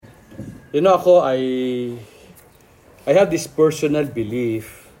Ako, I have this personal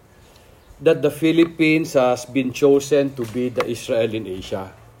belief that the Philippines has been chosen to be the Israel in Asia.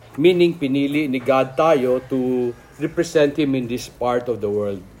 Meaning, pinili ni God tayo to represent Him in this part of the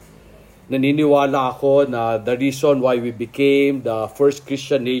world. Naniniwala ako na the reason why we became the first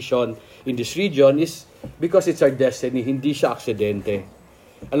Christian nation in this region is because it's our destiny, hindi siya aksidente.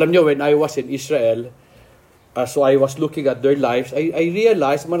 Alam niyo, when I was in Israel, so I was looking at their lives, I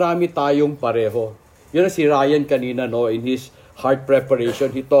realized marami tayong pareho. Yun si Ryan kanina, no, in his heart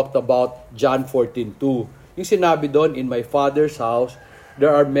preparation, he talked about John 14:2. Yung sinabi doon, in my Father's house,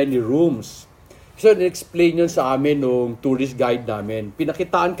 there are many rooms. So, in-explain yun sa amin nung tourist guide namin.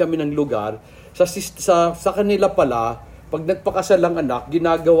 Pinakitaan kami ng lugar. Sa kanila pala, pag nagpakasal ang anak,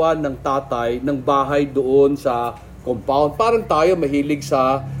 ginagawa ng tatay ng bahay doon sa compound. Parang tayo mahilig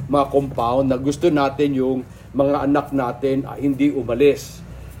sa mga compound na gusto natin yung mga anak natin hindi umalis.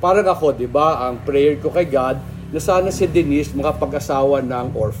 Parang ako, di ba, ang prayer ko kay God, na sana si Denise makapag-asawa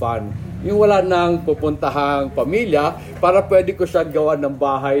ng orphan. Yung wala nang pupuntahang pamilya, para pwede ko siya gawa ng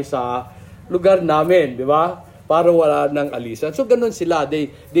bahay sa lugar namin, di ba? Para wala nang alisan. So, ganun sila. They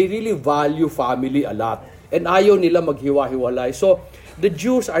really value family a lot. And ayaw nila maghiwa-hiwalay. So, the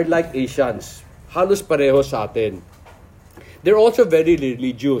Jews are like Asians. Halos pareho sa atin. They're also very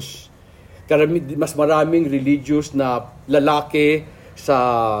religious. Mas maraming religious na lalaki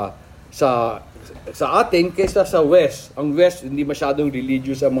sa atin kaysa sa West. Ang West, hindi masyadong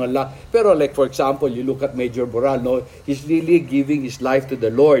religious ang mga pero like for example, you look at Major Boral, no? He's really giving his life to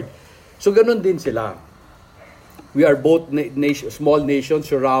the Lord. So ganun din sila. We are both small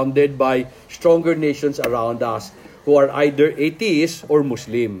nations surrounded by stronger nations around us who are either atheists or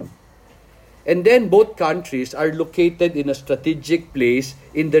Muslim. And then both countries are located in a strategic place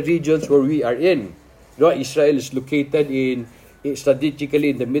in the regions where we are in. No, Israel is located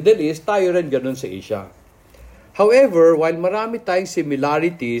strategically in the Middle East, tayo rin ganun sa Asia. However, while marami tayong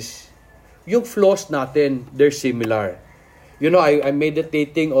similarities, yung flaws natin, they're similar. I'm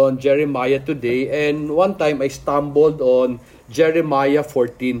meditating on Jeremiah today, and one time I stumbled on Jeremiah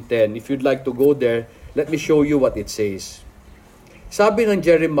 14:10. If you'd like to go there, let me show you what it says. Sabi ng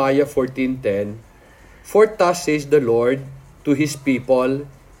Jeremiah 14:10, "For thus says the Lord to His people,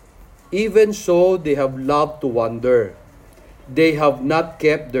 even so they have loved to wander. They have not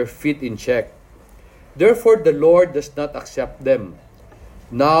kept their feet in check. Therefore the Lord does not accept them.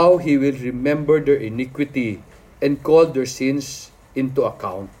 Now He will remember their iniquity and call their sins into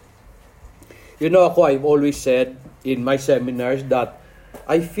account." I've always said in my seminars that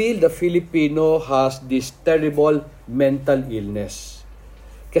I feel the Filipino has this terrible mental illness.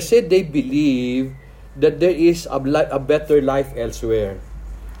 Kasi they believe that there is a better life elsewhere.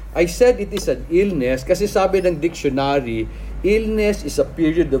 I said it is an illness kasi sabi ng dictionary, illness is a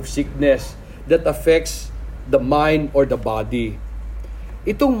period of sickness that affects the mind or the body.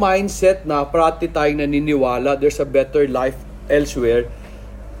 Itong mindset na parati tayong naniniwala there's a better life elsewhere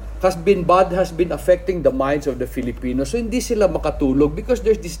has been affecting the minds of the Filipinos. So hindi sila makatulog because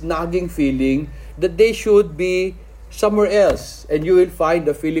there's this nagging feeling that they should be somewhere else. And you will find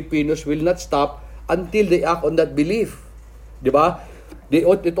the Filipinos will not stop until they act on that belief. Diba?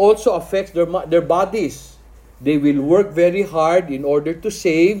 It also affects their bodies. They will work very hard in order to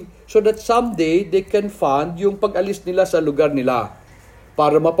save so that someday they can fund yung pag-alis nila sa lugar nila.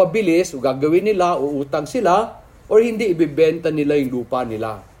 Para mapabilis, gagawin nila, uutang sila, or hindi ibibenta nila yung lupa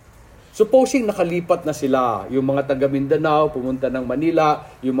nila. Supposing nakalipat na sila, yung mga taga Mindanao, pumunta ng Manila,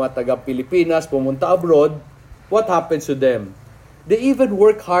 yung mga taga Pilipinas, pumunta abroad, what happens to them? They even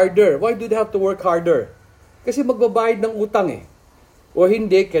work harder. Why do they have to work harder? Kasi magbabayad ng utang eh. O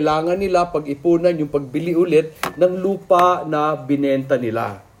hindi, kailangan nila pag-ipunan yung pagbili ulit ng lupa na binenta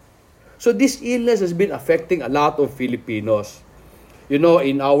nila. So this illness has been affecting a lot of Filipinos. In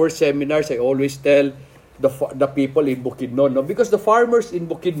our seminars, I always tell the people in Bukidnon, no? Because the farmers in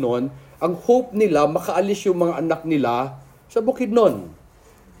Bukidnon, ang hope nila, makaalis yung mga anak nila sa Bukidnon.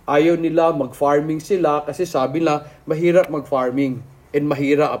 Ayaw nila mag-farming sila kasi sabi nila, mahirap mag-farming and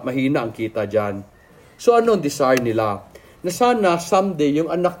mahina ang kita dyan. So ano ang desire nila? Na sana someday yung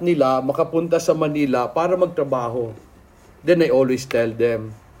anak nila makapunta sa Manila para magtrabaho. Then I always tell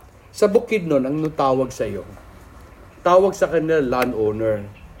them, sa Bukidnon, ang tawag sa iyo? Tawag sa kanila landowner.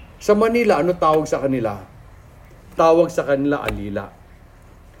 Sa Manila, ano tawag sa kanila? Tawag sa kanila alila.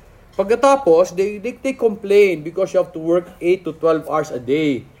 Pagkatapos, they complain because you have to work 8 to 12 hours a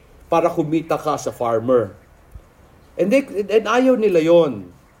day para kumita ka sa farmer. And ayaw nila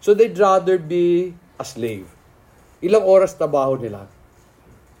yon. So they'd rather be a slave. Ilang oras trabaho nila?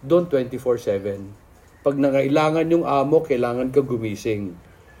 Doon 24/7. Pag nangailangan yung amo, kailangan ka gumising.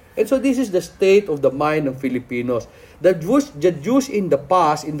 And so this is the state of the mind of Filipinos. The Jews in the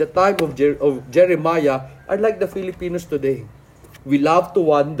past, in the time of Jeremiah, are like the Filipinos today. We love to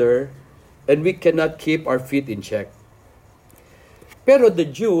wander, and we cannot keep our feet in check. Pero the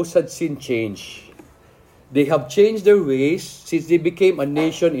Jews had seen change. They have changed their ways since they became a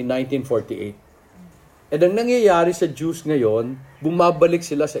nation in 1948. And ang nangyayari sa Jews ngayon, bumabalik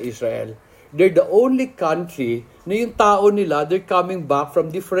sila sa Israel. They're the only country na yung tao nila, they're coming back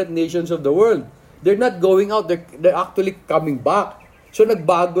from different nations of the world. They're not going out, they're actually coming back. So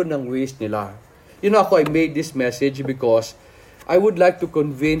nagbago ng ways nila. You know ako, I made this message because I would like to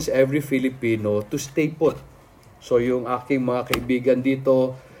convince every Filipino to stay put. So yung aking mga kaibigan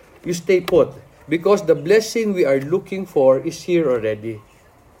dito, you stay put. Because the blessing we are looking for is here already.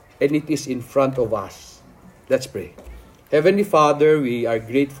 And it is in front of us. Let's pray. Heavenly Father, we are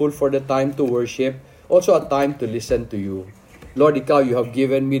grateful for the time to worship, also a time to listen to you. Lord, Ikaw, you have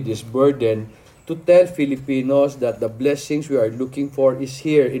given me this burden to tell Filipinos that the blessings we are looking for is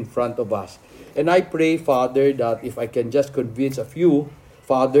here in front of us. And I pray, Father, that if I can just convince a few,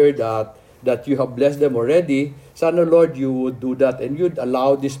 Father, that you have blessed them already, sana, Lord, you would do that and you'd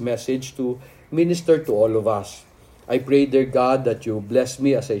allow this message to minister to all of us. I pray, dear God, that you bless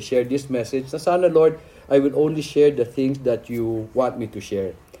me as I share this message. Na sana, Lord, I will only share the things that you want me to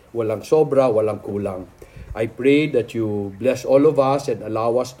share. Walang sobra, walang kulang. I pray that you bless all of us and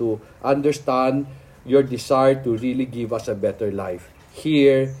allow us to understand your desire to really give us a better life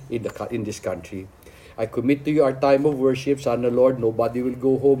here in this country. I commit to you our time of worship. Sana, Lord, nobody will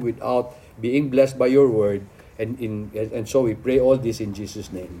go home without being blessed by your word. And so we pray all this in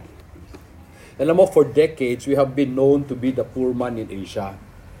Jesus' name. Alam mo, for decades, we have been known to be the poor man in Asia.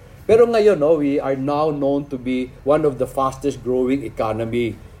 Pero ngayon, we are now known to be one of the fastest growing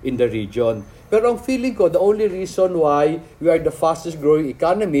economy in the region. Pero ang feeling ko, the only reason why we are the fastest growing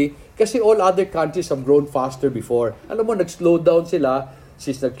economy, kasi all other countries have grown faster before. Alam mo, nag-slow down sila.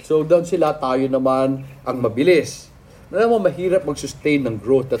 Since nag-slow down sila, tayo naman ang mabilis. Alam mo, mahirap mag-sustain ng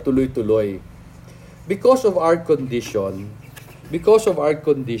growth na tuloy-tuloy. Because of our condition,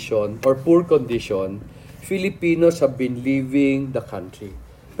 or poor condition, Filipinos have been leaving the country.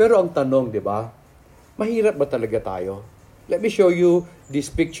 Pero ang tanong, di ba, mahirap ba talaga tayo? Let me show you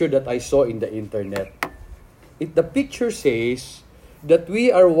this picture that I saw in the internet. The picture says that we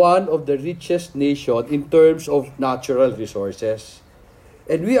are one of the richest nation in terms of natural resources.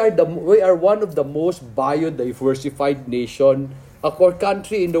 And we are one of the most biodiversified nation or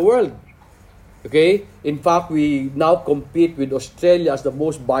country in the world. Okay? In fact, we now compete with Australia as the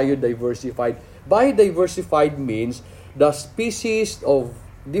most biodiversified. Biodiversified means the species of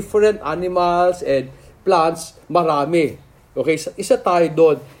different animals and plants, marami. Okay, isa tayo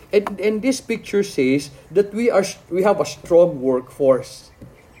doon. And this picture says that we have a strong workforce.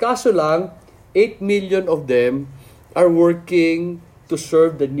 Kaso lang, 8 million of them are working to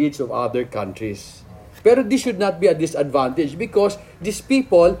serve the needs of other countries. Pero this should not be a disadvantage because these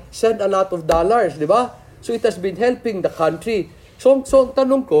people send a lot of dollars, di ba? So it has been helping the country. So ang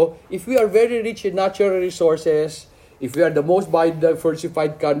tanong ko, if we are very rich in natural resources, if we are the most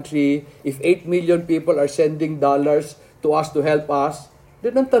biodiversified country, if 8 million people are sending dollars to us to help us,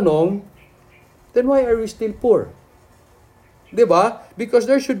 then ang tanong, then why are we still poor? Diba? Because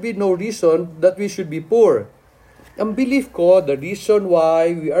there should be no reason that we should be poor. Ang belief ko, the reason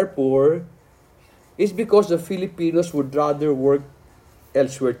why we are poor is because the Filipinos would rather work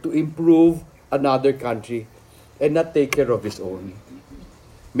elsewhere to improve another country and not take care of his own.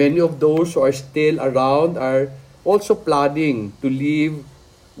 Many of those who are still around are also planning to leave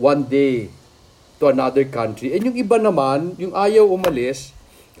one day to another country. And yung iba naman, yung ayaw umalis,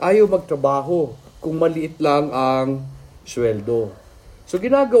 ayaw magtrabaho kung maliit lang ang sweldo. So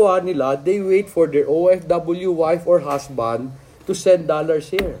ginagawa nila, they wait for their OFW wife or husband to send dollars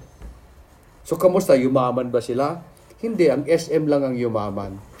here. So kamusta? Yumaman ba sila? Hindi, ang SM lang ang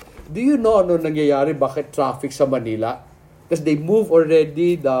yumaman. Do you know ano nangyayari? Bakit traffic sa Manila? Because they move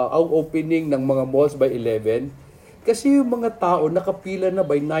already ang opening ng mga malls by 11. Kasi yung mga tao nakapila na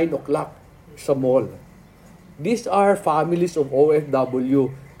by 9 o'clock sa mall. These are families of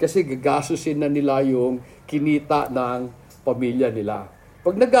OFW kasi gagasusin na nila yung kinita ng pamilya nila.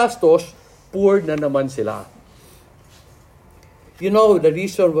 Pag nagastos, poor na naman sila. You know, the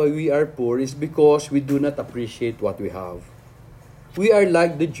reason why we are poor is because we do not appreciate what we have. We are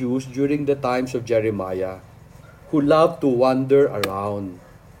like the Jews during the times of Jeremiah, who loved to wander around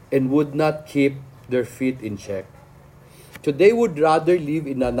and would not keep their feet in check. So they would rather live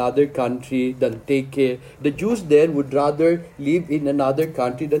in another country than take care. The Jews then would rather live in another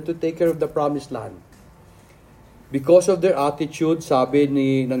country than to take care of the promised land. Because of their attitude, sabi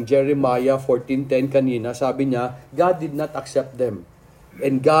ng Jeremiah 14:10 kanina, sabi niya, God did not accept them.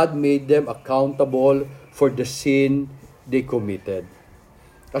 And God made them accountable for the sin they committed.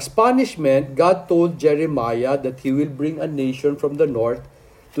 As punishment, God told Jeremiah that He will bring a nation from the north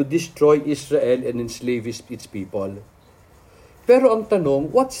to destroy Israel and enslave its people. Pero ang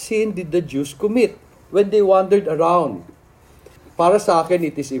tanong, what sin did the Jews commit when they wandered around? Para sa akin,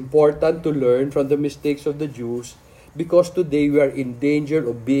 it is important to learn from the mistakes of the Jews because today we are in danger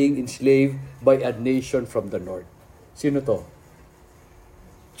of being enslaved by a nation from the north. Sino to?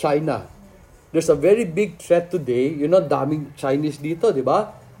 China. There's a very big threat today. You know, daming Chinese dito, di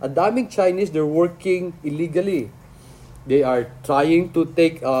ba? Ang daming Chinese, they're working illegally. They are trying to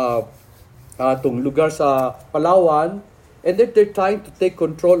take itong lugar sa Palawan, and they're trying to take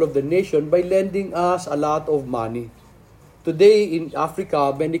control of the nation by lending us a lot of money. Today in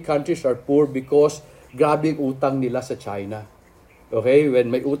Africa, many countries are poor because grabe yung utang nila sa China. Okay? When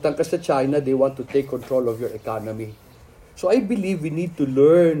may utang ka sa China, they want to take control of your economy. So I believe we need to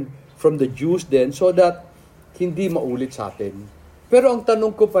learn from the Jews then so that hindi maulit sa atin. Pero ang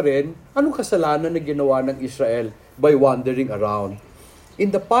tanong ko pa rin, anong kasalanan na ginawa ng Israel by wandering around? In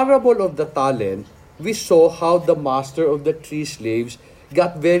the parable of the talent, we saw how the master of the 3 slaves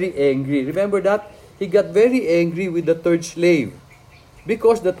got very angry. Remember that? He got very angry with the 3rd slave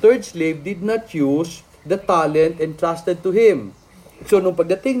because the 3rd slave did not use the talent entrusted to him. So nung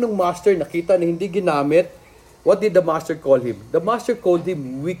pagdating ng master, nakita na hindi ginamit, what did the master call him? The master called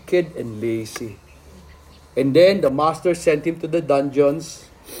him wicked and lazy. And then the master sent him to the dungeons.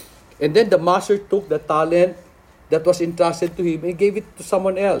 And then the master took the talent that was entrusted to him and gave it to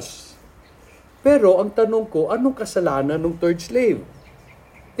someone else. Pero ang tanong ko, anong kasalanan ng 3rd slave?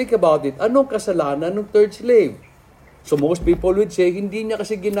 Think about it. Anong kasalanan ng 3rd slave? So most people would say, hindi niya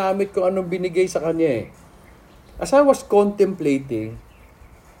kasi ginamit kung anong binigay sa kanya eh. As I was contemplating,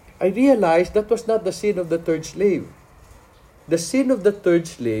 I realized that was not the sin of the 3rd slave. The sin of the 3rd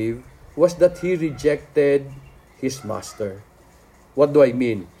slave was that he rejected his master. What do I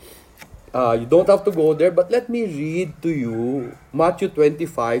mean? You don't have to go there, but let me read to you Matthew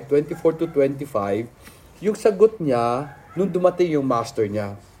 25:24 to 25, yung sagot niya nung dumating yung master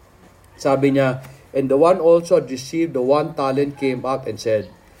niya. Sabi niya, and the one also had received the 1 talent came out and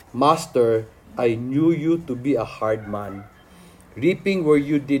said, Master, I knew you to be a hard man, reaping where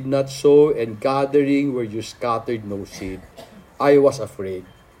you did not sow and gathering where you scattered no seed. I was afraid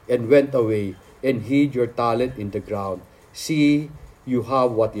and went away and hid your talent in the ground. See, you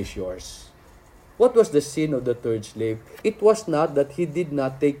have what is yours. What was the sin of the 3rd slave? It was not that he did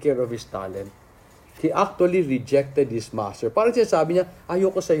not take care of his talent. He actually rejected his master. Parang sinasabi niya,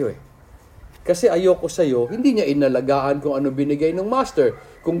 ayoko sa'yo eh. Kasi ayoko sa'yo, hindi niya inalagaan kung ano binigay ng master.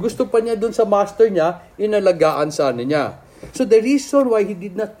 Kung gusto pa niya dun sa master niya, inalagaan sana niya. So the reason why he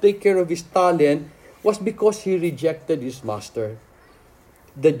did not take care of his talent was because he rejected his master.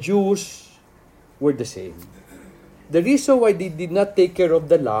 The Jews were the same. The reason why they did not take care of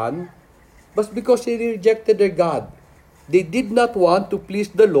the land was because they rejected their God. They did not want to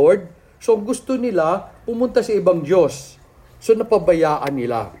please the Lord, so gusto nila pumunta sa ibang Diyos. So napabayaan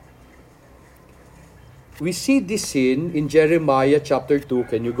nila. We see this sin in Jeremiah chapter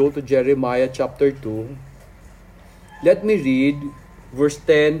 2. Can you go to Jeremiah chapter 2? Let me read verse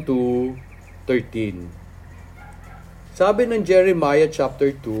 10 to 13. Sabi ng Jeremiah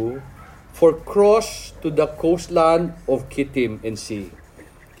chapter 2, For cross to the coastland of Kittim and see,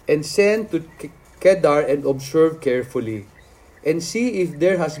 and send to Kedar and observe carefully, and see if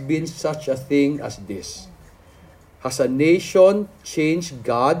there has been such a thing as this. Has a nation changed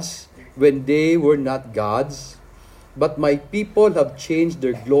gods when they were not gods? But my people have changed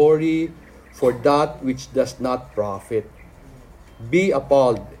their glory for that which does not profit. Be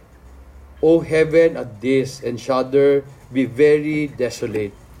appalled, O heaven, at this, and shudder, be very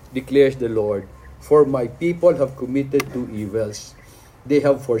desolate, declares the Lord. For my people have committed 2 evils. They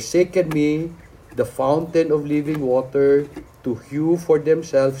have forsaken me, the fountain of living water, to hew for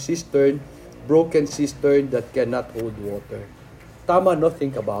themselves cistern, broken cistern that cannot hold water. Tama, no?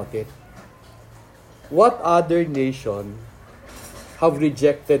 Think about it. What other nation have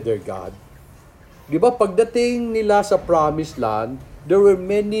rejected their God? Di ba, pagdating nila sa promised land, there were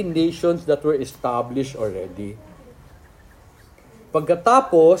many nations that were established already.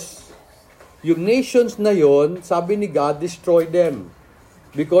 Pagkatapos, yung nations na yon, sabi ni God, destroy them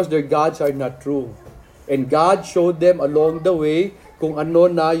because their gods are not true. And God showed them along the way kung ano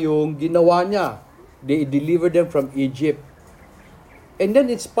na yung ginawa niya. They delivered them from Egypt. And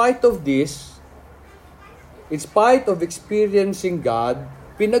then in spite of this, in spite of experiencing God,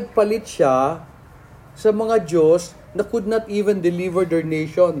 pinagpalit siya sa mga Diyos na could not even deliver their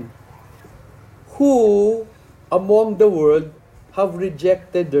nation. Who among the world have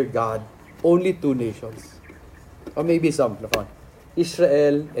rejected their God? Only two nations. Or maybe some.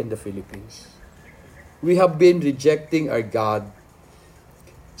 Israel and the Philippines. We have been rejecting our God.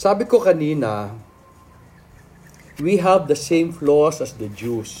 Sabi ko kanina, we have the same flaws as the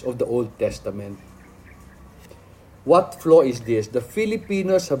Jews of the Old Testament. What flaw is this? The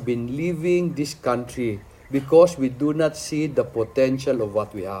Filipinos have been leaving this country because we do not see the potential of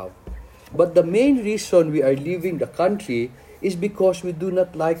what we have. But the main reason we are leaving the country is because we do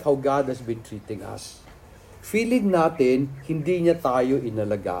not like how God has been treating us. Feeling natin, hindi niya tayo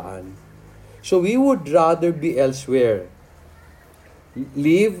inalagaan. So we would rather be elsewhere.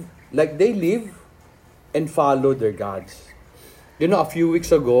 Live like they live and follow their gods. You know, a few weeks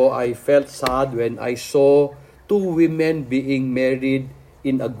ago, I felt sad when I saw two women being married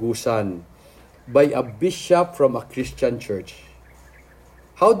in Agusan by a bishop from a Christian church.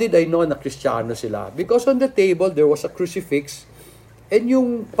 How did I know na Kristiyano sila? Because on the table, there was a crucifix and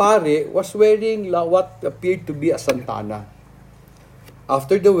yung pare was wearing what appeared to be a santana.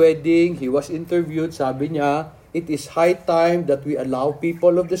 After the wedding, he was interviewed. Sabi niya, it is high time that we allow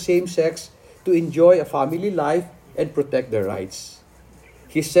people of the same sex to enjoy a family life and protect their rights.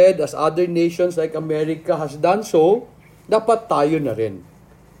 He said, as other nations like America has done so, dapat tayo na rin.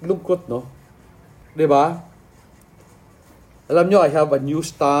 Lungkot, no? Diba? Alam nyo, I have a new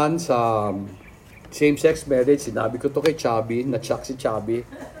stance sa same-sex marriage. Sinabi ko to kay Chubby, na-chuck si Chubby.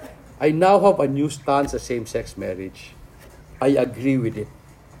 I now have a new stance sa same-sex marriage. I agree with it.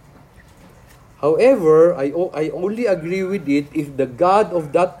 However, I only agree with it if the God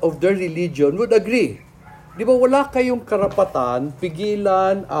of their religion would agree. Di ba wala kayong karapatan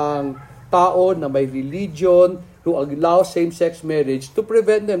pigilan ang tao na may religion who allow same-sex marriage to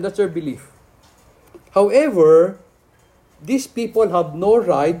prevent them. That's their belief. However, these people have no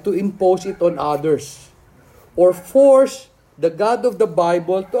right to impose it on others or force the God of the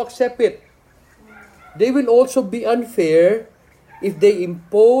Bible to accept it. They will also be unfair if they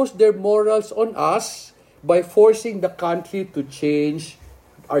impose their morals on us by forcing the country to change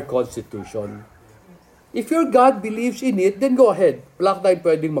our constitution. If your God believes in it, then go ahead. Wala tayong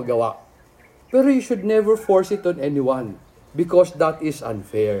pwedeng magawa. Pero you should never force it on anyone because that is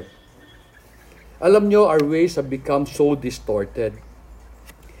unfair. Alam nyo, our ways have become so distorted.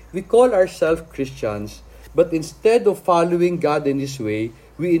 We call ourselves Christians, but instead of following God in His way,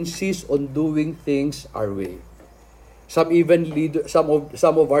 we insist on doing things our way. Some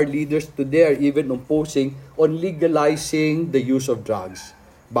of our leaders today are even opposing on legalizing the use of drugs.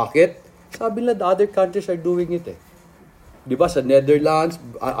 Bakit? Sabi nila, the other countries are doing it. Di ba sa Netherlands,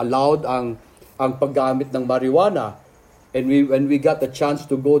 allowed ang paggamit ng marijuana. And when we got the chance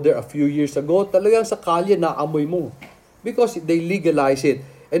to go there a few years ago, talagang sa kalye naamoy mo. Because they legalize it.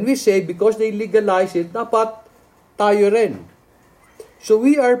 And we say, because they legalize it, dapat tayo rin. So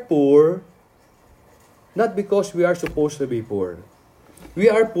we are poor, not because we are supposed to be poor.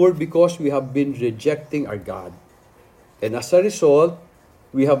 We are poor because we have been rejecting our God. And as a result,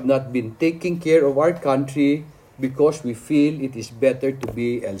 we have not been taking care of our country because we feel it is better to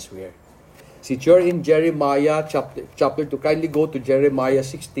be elsewhere. Since you're in Jeremiah chapter 2, kindly go to Jeremiah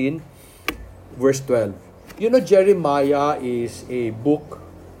 16, verse 12. You know, Jeremiah is a book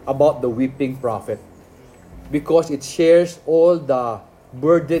about the weeping prophet because it shares all the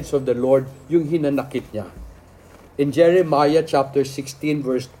burdens of the Lord, yung hinanakit niya. In Jeremiah chapter 16,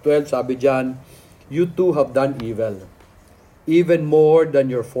 verse 12, sabi dyan, you too have done evil, even more than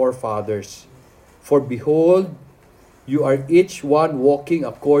your forefathers. For behold, you are each one walking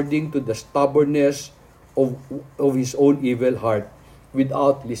according to the stubbornness of his own evil heart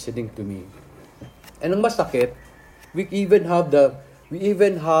without listening to me. And ang masakit, we even have the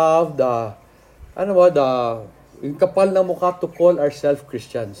yung kapal na mukha to call ourselves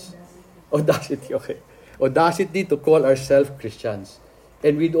Christians. Audacity, okay. Audacity to call ourselves Christians.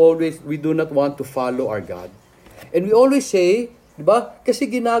 And we do not want to follow our God. And we always say, di ba? Kasi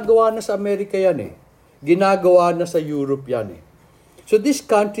ginagawa na sa Amerika yan eh. Ginagawa na sa Europe yan eh. So these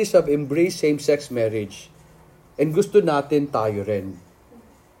countries have embraced same-sex marriage. And gusto natin tayo rin.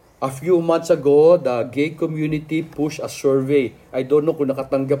 A few months ago, the gay community pushed a survey. I don't know kung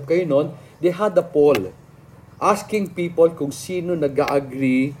nakatanggap kayo nun. They had a poll asking people kung sino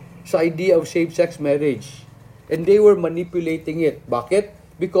nag-agree sa idea of same-sex marriage. And they were manipulating it. Bakit?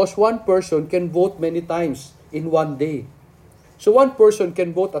 Because one person can vote many times in one day. So one person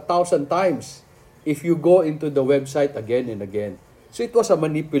can vote 1,000 times if you go into the website again and again. So it was a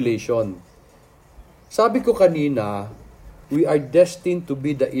manipulation. Sabi ko kanina, we are destined to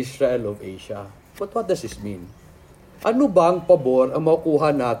be the Israel of Asia. But what does this mean? Ano bang pabor ang makukuha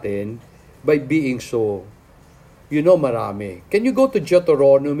natin by being so? Marami. Can you go to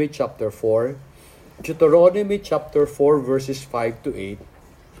Deuteronomy chapter 4? Deuteronomy chapter 4 verses 5 to 8.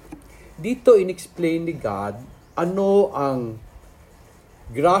 Dito inexplain ni God ano ang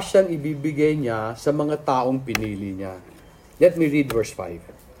grasyang ibibigay niya sa mga taong pinili niya. Let me read verse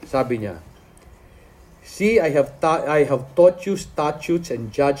 5. Sabi niya, See, I have taught you statutes and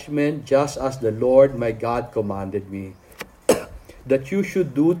judgment just as the Lord my God commanded me, that you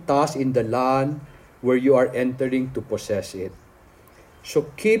should do thus in the land where you are entering to possess it. So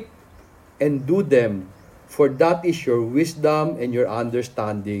keep and do them, for that is your wisdom and your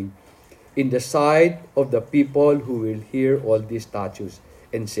understanding in the sight of the people who will hear all these statutes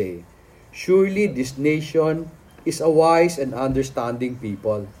and say, Surely this nation is a wise and understanding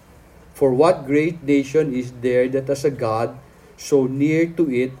people. For what great nation is there that has a God so near to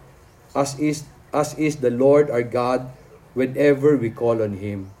it as is the Lord our God whenever we call on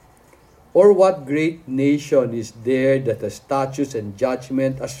Him? Or what great nation is there that has statutes and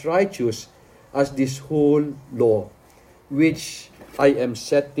judgment as righteous as this whole law, which I am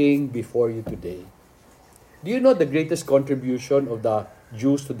setting before you today? Do you know the greatest contribution of the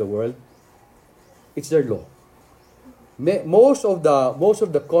Jews to the world? It's their law. Most of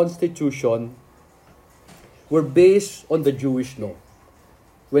the constitution were based on the Jewish law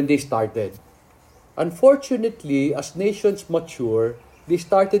when they started. Unfortunately, as nations mature, they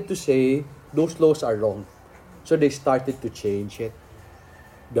started to say those laws are wrong. So they started to change it.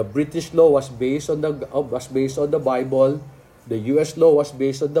 The British law was based on the Bible. The US law was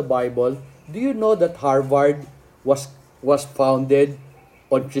based on the Bible. Do you know that Harvard was founded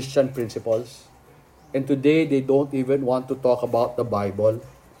on Christian principles? And today, they don't even want to talk about the Bible.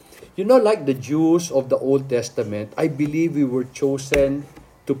 Like the Jews of the Old Testament, I believe we were chosen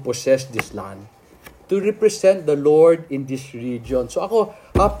to possess this land, to represent the Lord in this region. So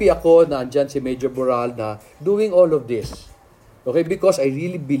happy ako na andyan si Major Boral na doing all of this. Okay, because I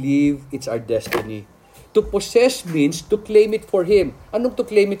really believe it's our destiny. To possess means to claim it for Him. Anong to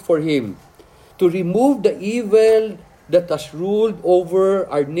claim it for Him? To remove the evil that has ruled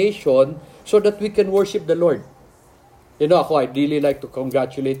over our nation so that we can worship the Lord. I'd really like to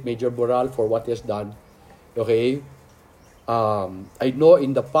congratulate Major Boral for what he has done. Okay? I know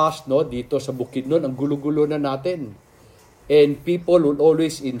in the past, dito sa Bukidnon, ang gulo-gulo na natin. And people will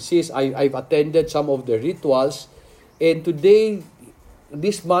always insist. I've attended some of the rituals. And today,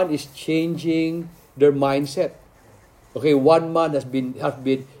 this man is changing their mindset. Okay, one man has been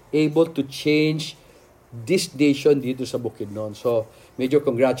able to change this nation dito sa Bukidnon. So, major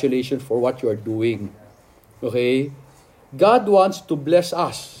congratulations for what you are doing. Okay? God wants to bless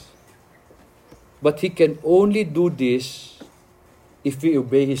us. But He can only do this if we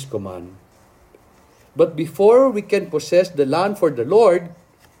obey His command. But before we can possess the land for the Lord,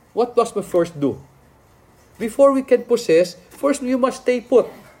 what must we first do? Before we can possess, first you must stay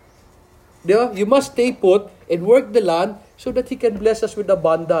put. You must stay put and work the land so that He can bless us with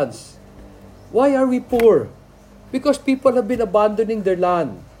abundance. Why are we poor? Because people have been abandoning their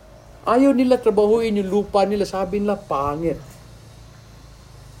land. Ayaw nila trabahuin yung lupa nila. Sabi nila, pangit.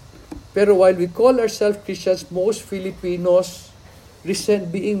 Pero while we call ourselves Christians, most Filipinos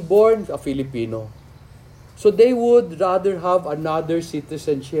resent being born a Filipino. So they would rather have another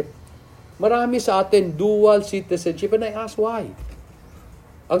citizenship. Marami sa atin, dual citizenship. And I ask why?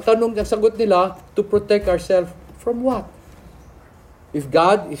 Ang sagot nila, to protect ourselves from what? If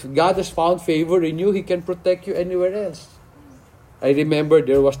God has found favor in you, He can protect you anywhere else. I remember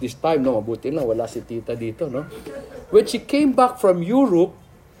there was this time, mabuti lang, wala si tita dito, when she came back from Europe,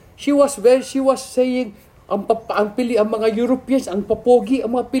 she was saying, ang mga Europeans, ang papogi,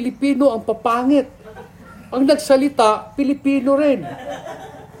 ang mga Pilipino, ang papangit. Ang nagsalita, Pilipino rin.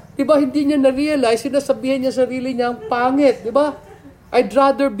 Diba, hindi niya na-realize, sinasabihan niya sarili niya, ang pangit, diba? I'd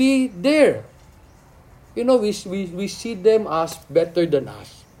rather be there. We see them as better than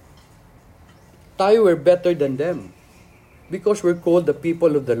us. Tayo, we're better than them. Because we're called the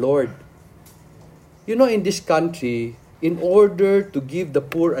people of the Lord. In this country, in order to give the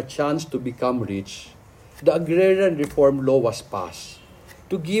poor a chance to become rich, the Agrarian Reform Law was passed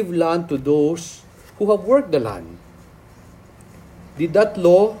to give land to those who have worked the land. Did that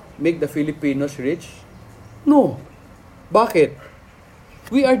law make the Filipinos rich? No. Bakit?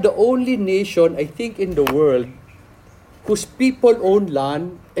 We are the only nation, I think, in the world whose people own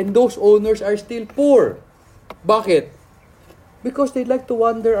land and those owners are still poor. Bakit? Because they like to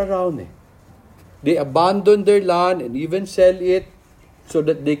wander around. They abandon their land and even sell it so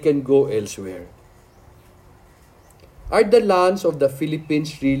that they can go elsewhere. Are the lands of the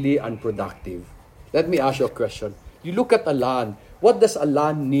Philippines really unproductive? Let me ask you a question. You look at a land. What does a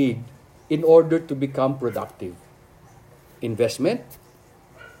land need in order to become productive? Investment?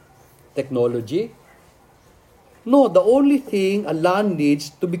 Technology? No, the only thing a land needs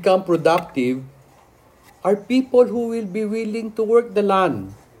to become productive are people who will be willing to work the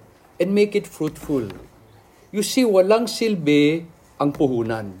land and make it fruitful. You see, walang silbi ang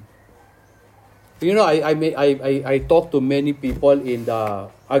puhunan. You know, I talk to many people in the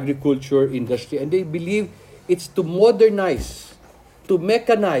agriculture industry, and they believe it's to modernize, to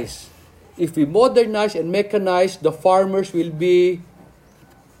mechanize. If we modernize and mechanize, the farmers will be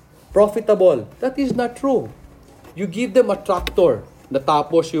profitable. That is not true. You give them a tractor,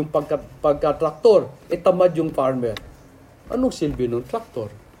 natapos yung pagka-tractor, tamad yung farmer. Anong silbi ng tractor?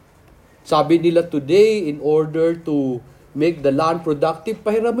 Sabi nila today, in order to make the land productive,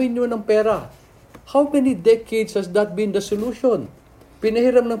 pahiramin nyo ng pera. How many decades has that been the solution?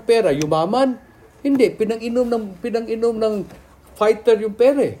 Pinahiram ng pera, yumaman? Hindi, pinang-inom ng fighter yung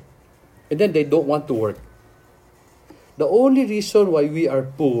pera. And then they don't want to work. The only reason why we are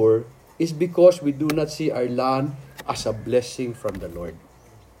poor is because we do not see our land as a blessing from the Lord.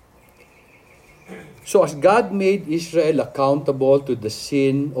 So as God made Israel accountable to the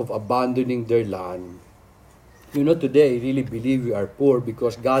sin of abandoning their land, you know, today I really believe we are poor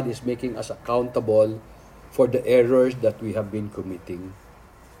because God is making us accountable for the errors that we have been committing.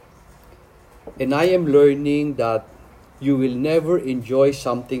 And I am learning that you will never enjoy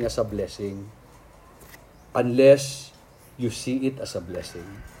something as a blessing unless you see it as a blessing.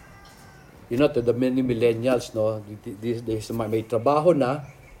 You know, to the many millennials, no, these days may trabaho na,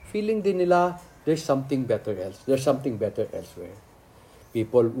 feeling din nila there's something better else. There's something better elsewhere.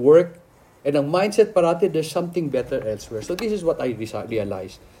 People work, and ang mindset parati, there's something better elsewhere. So this is what I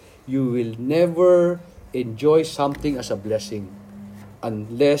realized. You will never enjoy something as a blessing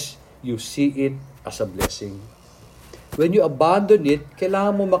unless you see it as a blessing. When you abandon it,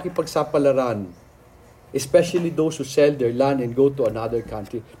 kailangan mo makipagsapalaran. Especially those who sell their land and go to another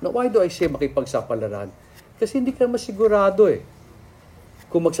country. Now, why do I say makipagsapalaran? Kasi hindi ka masigurado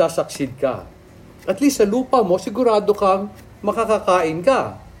kung magsasucceed ka. At least sa lupa mo, sigurado kang makakakain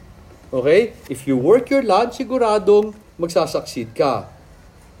ka. Okay? If you work your land, siguradong magsasucceed ka.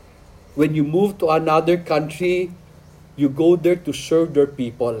 When you move to another country, you go there to serve their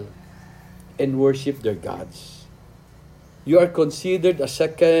people and worship their gods. You are considered a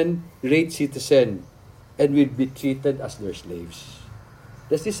second-rate citizen and will be treated as their slaves.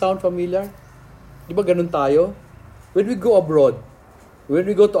 Does this sound familiar? Di ba ganun tayo? When we go abroad, when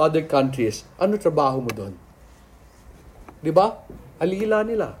we go to other countries, ano trabaho mo doon? Di ba? Alila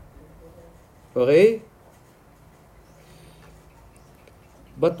nila. Okay?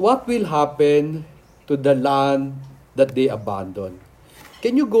 But what will happen to the land that they abandon?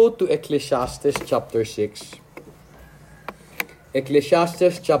 Can you go to Ecclesiastes chapter 6?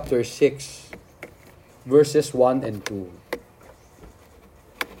 Ecclesiastes chapter 6, verses 1 and 2.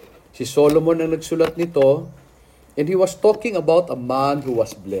 Si Solomon ang nagsulat nito, and he was talking about a man who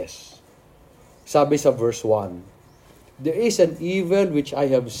was blessed. Sabi sa verse 1, "There is an evil which I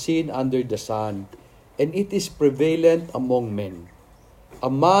have seen under the sun, and it is prevalent among men.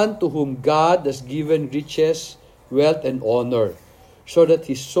 A man to whom God has given riches, wealth, and honor, so that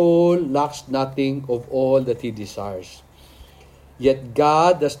his soul lacks nothing of all that he desires. Yet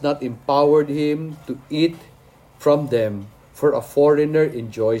God has not empowered him to eat from them, for a foreigner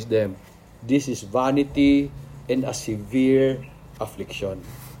enjoys them. This is vanity and a severe affliction."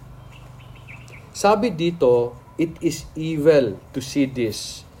 Sabi dito, it is evil to see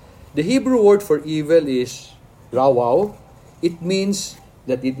this. The Hebrew word for evil is rawaw. It means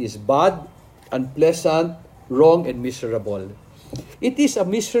that it is bad, unpleasant, wrong, and miserable. It is a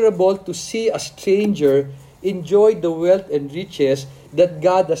miserable to see a stranger enjoy the wealth and riches that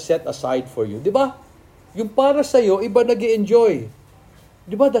God has set aside for you. Di ba? Yung para sa'yo, iba nag-i-enjoy.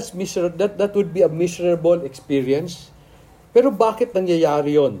 Di ba? That would be a miserable experience. Pero bakit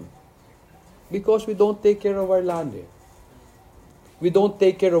nangyayari yon? Because we don't take care of our land. We don't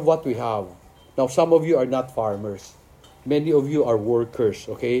take care of what we have. Now, some of you are not farmers. Many of you are workers,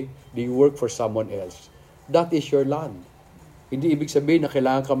 okay? They work for someone else. That is your land. Hindi ibig sabihin na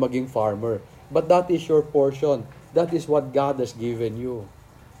kailangan ka maging farmer. But that is your portion. That is what God has given you.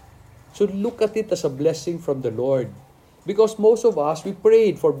 So look at it as a blessing from the Lord. Because most of us, we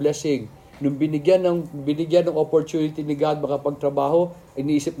prayed for blessing. Nung binigyan ng opportunity ni God makapagtrabaho,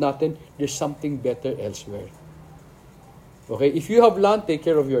 iniisip natin, there's something better elsewhere. Okay? If you have land, take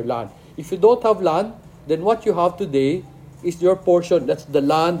care of your land. If you don't have land, then what you have today is your portion. That's the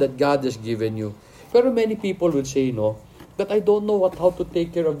land that God has given you. Pero many people will say, no, that I don't know how to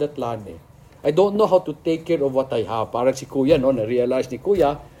take care of that land. I don't know how to take care of what I have. Parang si Kuya, no, na-realize ni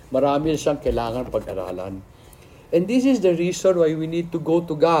Kuya, marami siyang kailangan pag-aralan. And this is the reason why we need to go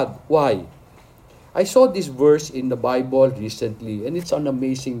to God. Why? I saw this verse in the Bible recently, and it's an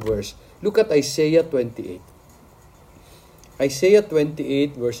amazing verse. Look at Isaiah 28. Isaiah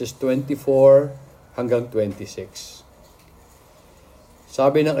 28 verses 24 hanggang 26.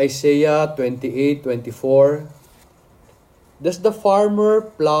 Sabi ng Isaiah 28:24, does the farmer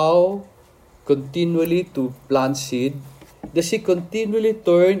plow continually to plant seed? Does he continually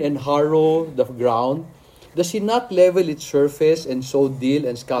turn and harrow the ground? Does he not level its surface and sow dill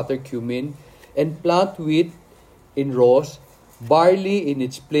and scatter cumin and plant wheat in rows, barley in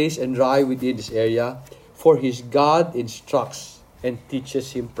its place and rye within its area? For his God instructs and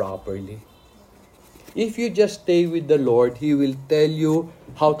teaches him properly. If you just stay with the Lord, He will tell you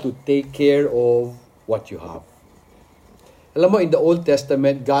how to take care of what you have. Alam mo, in the Old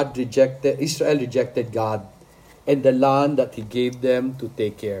Testament, Israel rejected God and the land that He gave them to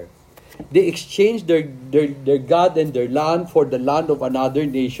take care. They exchanged their God and their land for the land of another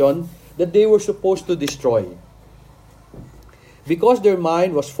nation that they were supposed to destroy. Because their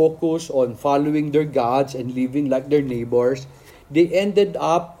mind was focused on following their gods and living like their neighbors, they ended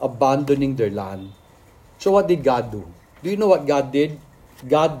up abandoning their land. So what did God do? Do you know what God did?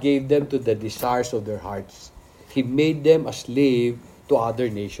 God gave them to the desires of their hearts. He made them a slave to other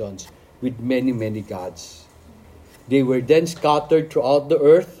nations with many, many gods. They were then scattered throughout the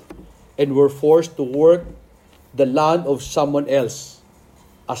earth and were forced to work the land of someone else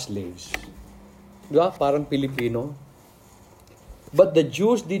as slaves. Diba? Parang Pilipino. But the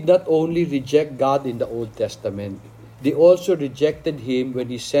Jews did not only reject God in the Old Testament, they also rejected Him when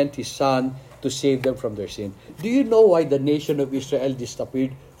He sent His Son to save them from their sin. Do you know why the nation of Israel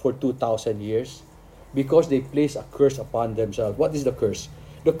disappeared for 2,000 years? Because they placed a curse upon themselves. What is the curse?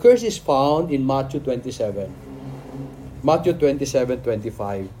 The curse is found in Matthew 27. Matthew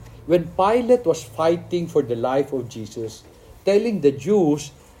 27:25. When Pilate was fighting for the life of Jesus, telling the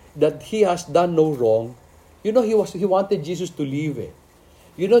Jews that he has done no wrong, you know, he wanted Jesus to leave.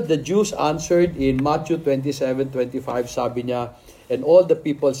 You know, the Jews answered in Matthew 27:25, sabi niya, and all the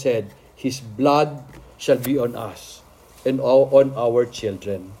people said, His blood shall be on us and on our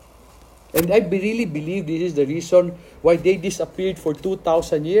children. And I really believe this is the reason why they disappeared for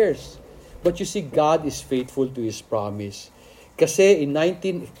 2,000 years. But you see, God is faithful to His promise. Kasi in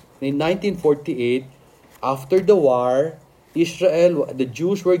 1948, after the war, the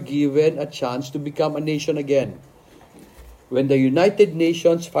Jews were given a chance to become a nation again. When the United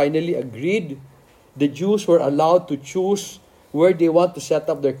Nations finally agreed, the Jews were allowed to choose where they want to set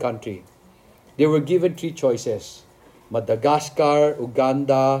up their country. They were given 3 choices: Madagascar,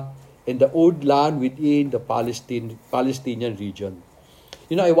 Uganda, and the old land within the Palestinian region.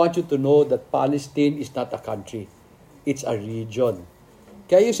 You know, I want you to know that Palestine is not a country. It's a region.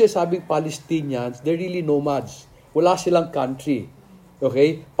 Kaya yung sinasabing Palestinians, they're really nomads. Wala silang country.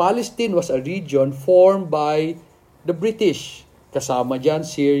 Okay? Palestine was a region formed by the British. Kasama dyan,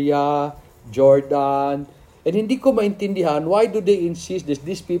 Syria, Jordan. And hindi ko maintindihan, why do they insist that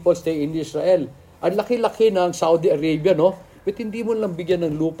these people stay in Israel? Ang laki-laki ng Saudi Arabia, no? But hindi mo lang bigyan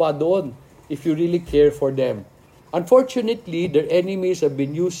ng lupa doon if you really care for them. Unfortunately, their enemies have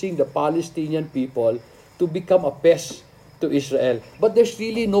been using the Palestinian people to become a pest to Israel. But there's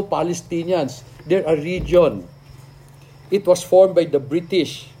really no Palestinians. They're a region. It was formed by the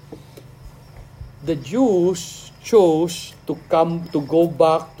British. The Jews chose to go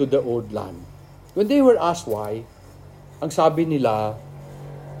back to the old land. When they were asked why, ang sabi nila,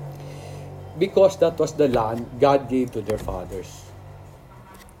 because that was the land God gave to their fathers.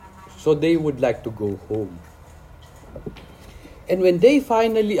 So they would like to go home. And when they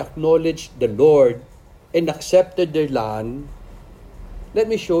finally acknowledged the Lord and accepted their land,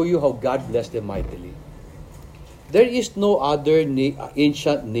 let me show you how God blessed them mightily. There is no other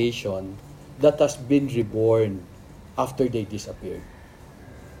ancient nation that has been reborn after they disappeared.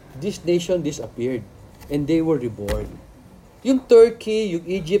 This nation disappeared and they were reborn. Yung Turkey, yung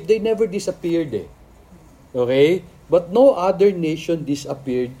Egypt, they never disappeared. Okay? But no other nation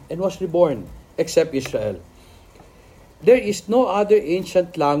disappeared and was reborn except Israel. There is no other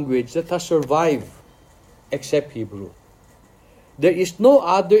ancient language that has survived except Hebrew. There is no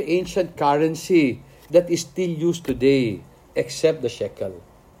other ancient currency that is still used today except the shekel.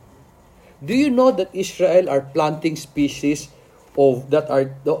 Do you know that Israel are planting species of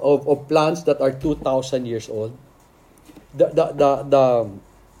plants that are 2,000 years old? Anong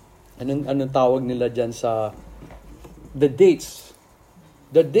tawag nila dyan sa the dates?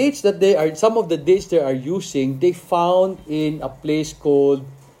 The dates that some of the dates they are using, they found in a place called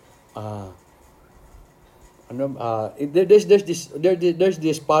there's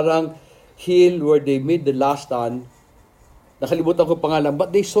this parang hill where they made the last stand. Nakalimutan ko pangalan,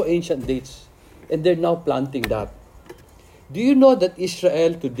 but they saw ancient dates. And they're now planting that. Do you know that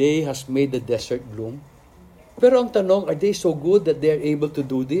Israel today has made the desert bloom? Pero ang tanong, are they so good that they're able to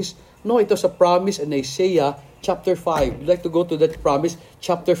do this? No, ito sa promise in Isaiah chapter 5. I'd like to go to that promise,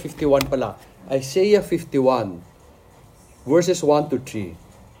 chapter 51 pala. Isaiah 51, verses 1 to 3.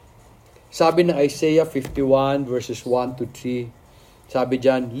 Sabi ng Isaiah 51, verses 1 to 3, sabi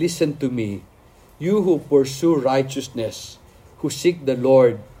dyan, listen to me, you who pursue righteousness, who seek the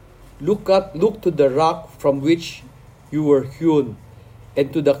Lord. Look to the rock from which you were hewn,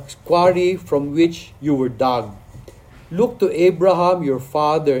 and to the quarry from which you were dug. Look to Abraham your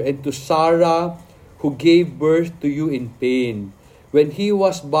father, and to Sarah, who gave birth to you in pain. When he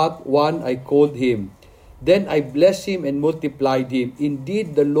was but one, I called him. Then I blessed him and multiplied him.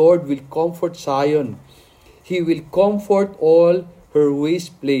 Indeed, the Lord will comfort Zion. He will comfort all her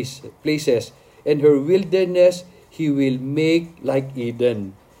waste places, and her wilderness he will make like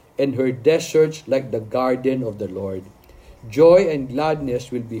Eden, and her deserts like the garden of the Lord. Joy and gladness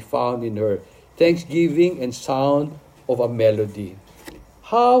will be found in her, thanksgiving and sound of a melody.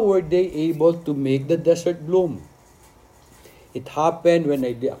 How were they able to make the desert bloom? It happened when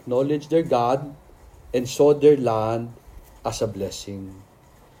they acknowledged their God and saw their land as a blessing.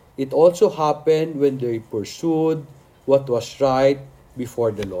 It also happened when they pursued what was right before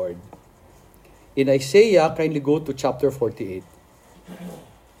the Lord. In Isaiah, kindly go to chapter 48,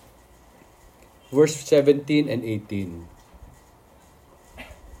 verse 17 and 18.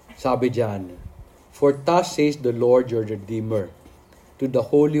 Sabi dyan, for thus says the Lord your Redeemer, to the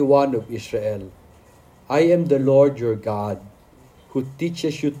Holy One of Israel, I am the Lord your God, who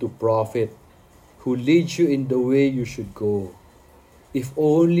teaches you to profit, who leads you in the way you should go. If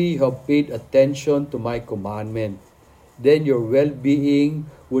only you have paid attention to my commandment, then your well-being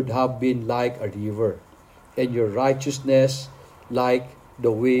would have been like a river, and your righteousness like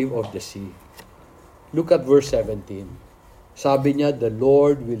the wave of the sea. Look at verse 17. Sabi niya, the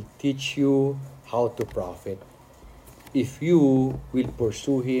Lord will teach you how to profit if you will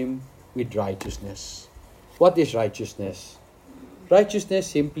pursue Him with righteousness. What is righteousness? Righteousness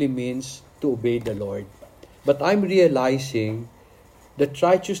simply means to obey the Lord. But I'm realizing that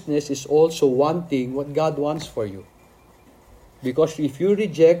righteousness is also wanting what God wants for you. Because if you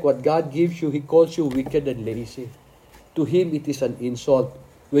reject what God gives you, He calls you wicked and lazy. To Him, it is an insult.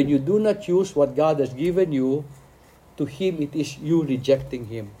 When you do not use what God has given you, to Him, it is you rejecting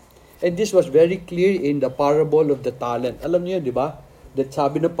Him. And this was very clear in the parable of the talent. Alam niyo, di ba? That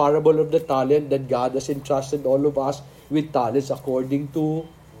sabi ng parable of the talent that God has entrusted all of us with talents according to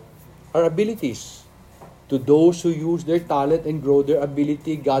our abilities. To those who use their talent and grow their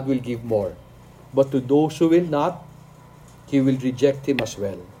ability, God will give more. But to those who will not, He will reject him as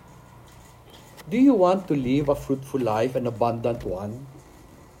well. Do you want to live a fruitful life, an abundant one?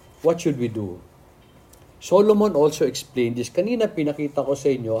 What should we do? Solomon also explained this. Kanina pinakita ko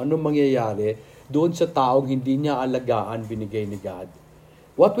sa inyo anong mangyayari doon sa taong hindi niya alagaan binigay ni God.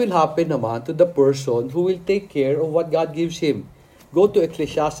 What will happen naman to the person who will take care of what God gives him? Go to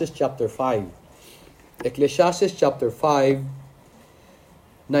Ecclesiastes chapter 5. Ecclesiastes chapter 5,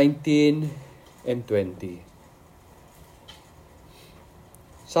 19 and 20.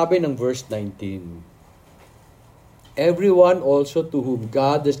 Sabi ng verse 19, everyone also to whom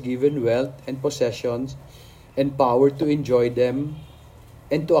God has given wealth and possessions and power to enjoy them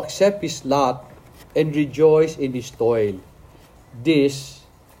and to accept his lot and rejoice in his toil, this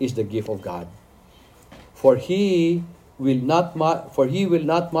is the gift of God. For he will not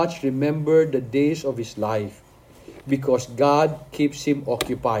much remember the days of his life, because God keeps him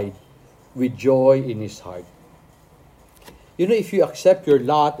occupied with joy in his heart. You know, if you accept your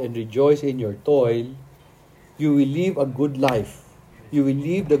lot and rejoice in your toil, you will live a good life. You will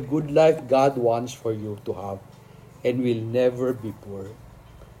live the good life God wants for you to have, and will never be poor.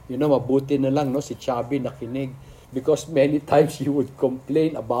 You know, mabuti na lang, no, si Chubby nakinig, because many times she would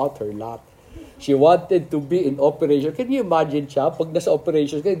complain about her lot. She wanted to be in operation. Can you imagine siya, pag nasa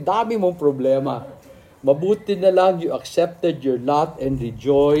operation, kaya dami mong problema. Mabuti na lang you accepted your lot and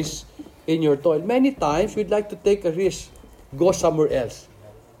rejoice in your toil. Many times, we'd like to take a risk. Go somewhere else.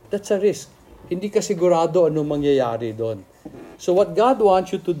 That's a risk. Hindi ka sigurado anong mangyayari doon. So what God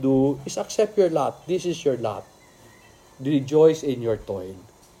wants you to do is accept your lot. This is your lot. Rejoice in your toil.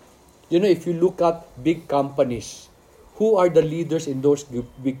 You know, if you look at big companies, who are the leaders in those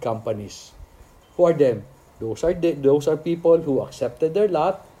big companies? Who are them? Those are people who accepted their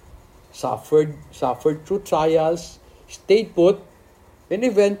lot, suffered through trials, stayed put, and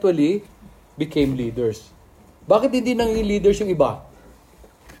eventually became leaders. Bakit hindi naging leaders yung iba?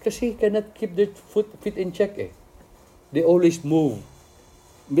 Kasi cannot keep their feet in check eh. They always move,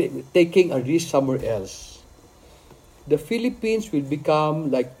 taking a risk somewhere else. The Philippines will become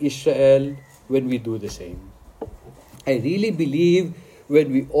like Israel when we do the same. I really believe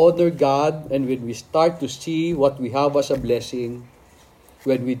when we honor God and when we start to see what we have as a blessing,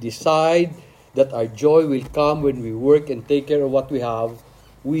 when we decide that our joy will come when we work and take care of what we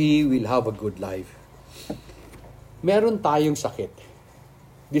will have a good life. Meron tayong sakit.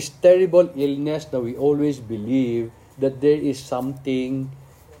 This terrible illness that we always believe that there is something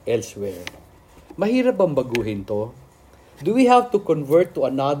elsewhere. Mahirap bang baguhin to? Do we have to convert to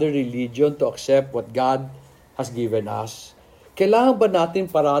another religion to accept what God has given us? Kailangan ba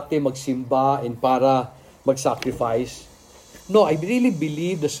natin parati magsimba and para mag-sacrifice? No, I really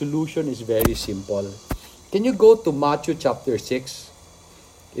believe the solution is very simple. Can you go to Matthew chapter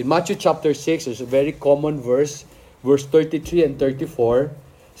 6? In Matthew chapter 6, there's a very common verse 33 and 34.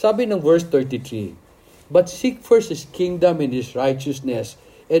 Sabi ng verse 33, "But seek first His kingdom and His righteousness,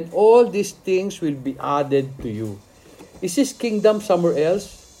 and all these things will be added to you." Is His kingdom somewhere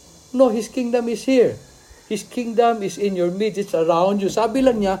else? No, His kingdom is here. His kingdom is in your midst. It's around you. Sabi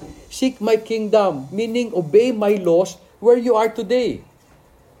lang niya, seek my kingdom, meaning obey my laws where you are today.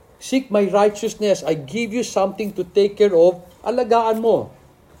 Seek my righteousness. I give you something to take care of. Alagaan mo.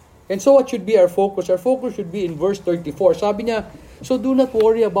 And so what should be our focus? Our focus should be in verse 34. Sabi niya, so do not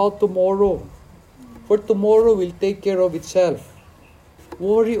worry about tomorrow, for tomorrow will take care of itself.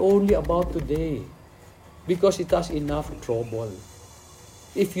 Worry only about today, because it has enough trouble.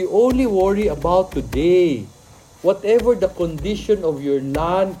 If you only worry about today, whatever the condition of your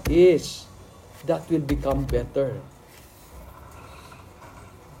land is, that will become better.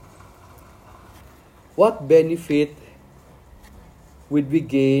 What benefit would we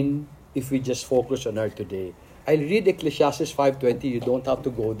gain if we just focus on our today? I'll read Ecclesiastes 5:20. You don't have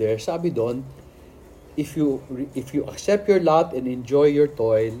to go there. Sabi doon, if you accept your lot and enjoy your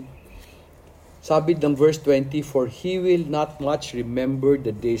toil, sabi ng verse 20, for he will not much remember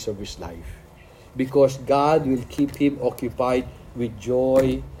the days of his life, because God will keep him occupied with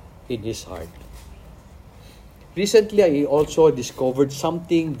joy in his heart. Recently, I also discovered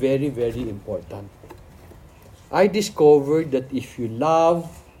something very, very important. I discovered that if you love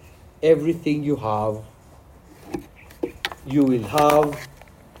everything you have, you will have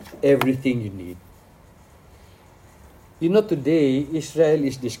everything you need. You know, today, Israel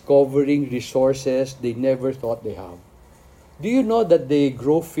is discovering resources they never thought they have. Do you know that they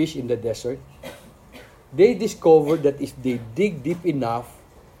grow fish in the desert? They discovered that if they dig deep enough,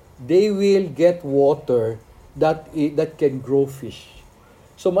 they will get water that can grow fish.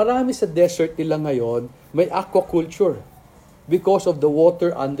 So marami sa desert nila ngayon, may aquaculture because of the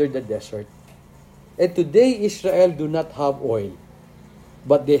water under the desert. And today, Israel do not have oil,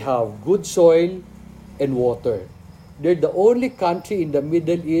 but they have good soil and water. They're the only country in the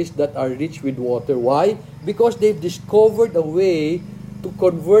Middle East that are rich with water. Why? Because they've discovered a way to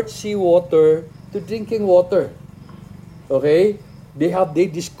convert seawater to drinking water. Okay? They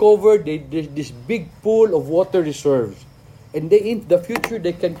discovered this big pool of water reserves. And in the future,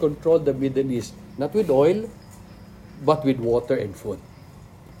 they can control the Middle East. Not with oil, but with water and food.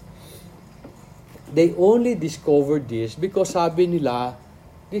 They only discovered this because sabi nila,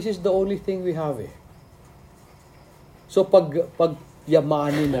 this is the only thing we have eh. So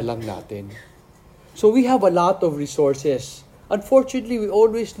pagyamanin na lang natin. So we have a lot of resources. Unfortunately, we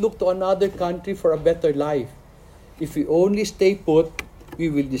always look to another country for a better life. If we only stay put, we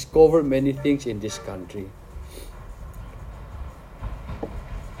will discover many things in this country.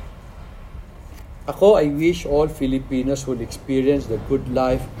 I wish all Filipinos would experience the good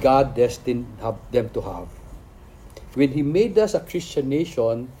life God destined them to have. When He made us a Christian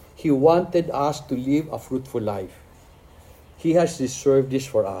nation, He wanted us to live a fruitful life. He has reserved this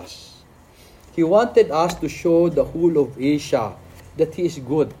for us. He wanted us to show the whole of Asia that He is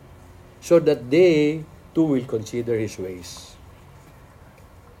good, so that they too will consider His ways.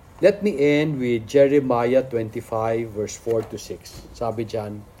 Let me end with Jeremiah 25 verse 4 to 6. Sabi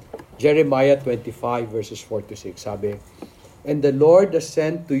dyan, Jeremiah 25 verses 4 to 6. Sabi, and the Lord has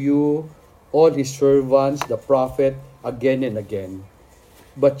sent to you all His servants, the prophet, again and again.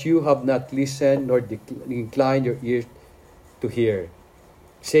 But you have not listened nor inclined your ear to hear,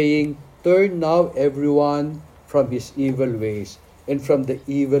 saying, turn now everyone from his evil ways and from the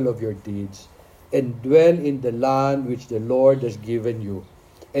evil of your deeds, and dwell in the land which the Lord has given you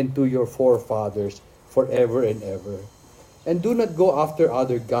and to your forefathers forever and ever. And do not go after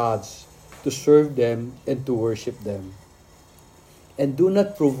other gods to serve them and to worship them. And do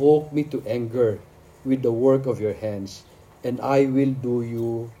not provoke me to anger with the work of your hands, and I will do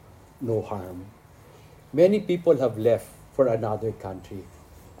you no harm. Many people have left for another country.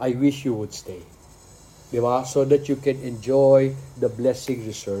 I wish you would stay. Diba? So that you can enjoy the blessing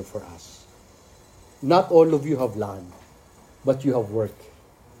reserved for us. Not all of you have land, but you have work.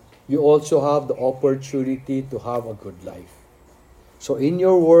 You also have the opportunity to have a good life. So in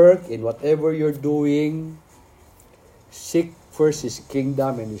your work, in whatever you're doing, seek first His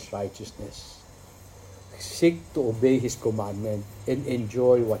kingdom and His righteousness. Seek to obey His commandment and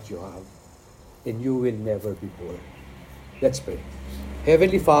enjoy what you have. And you will never be poor. Let's pray.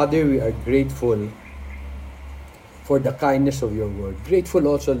 Heavenly Father, we are grateful for the kindness of your word. Grateful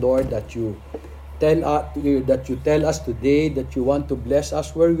also, Lord, that you tell us today that you want to bless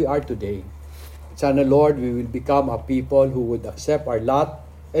us where we are today. Sana, Lord, we will become a people who would accept our lot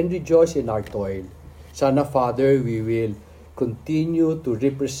and rejoice in our toil. Sana, Father, we will continue to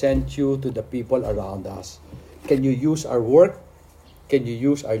represent you to the people around us. Can you use our work? Can you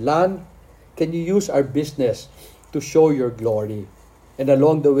use our land? Can you use our business to show your glory? And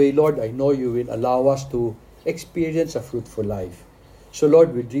along the way, Lord, I know you will allow us to experience a fruitful life. So,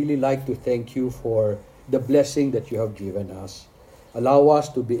 Lord, we'd really like to thank you for the blessing that you have given us. Allow us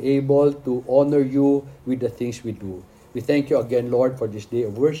to be able to honor you with the things we do. We thank you again, Lord, for this day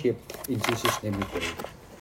of worship. In Jesus' name we pray.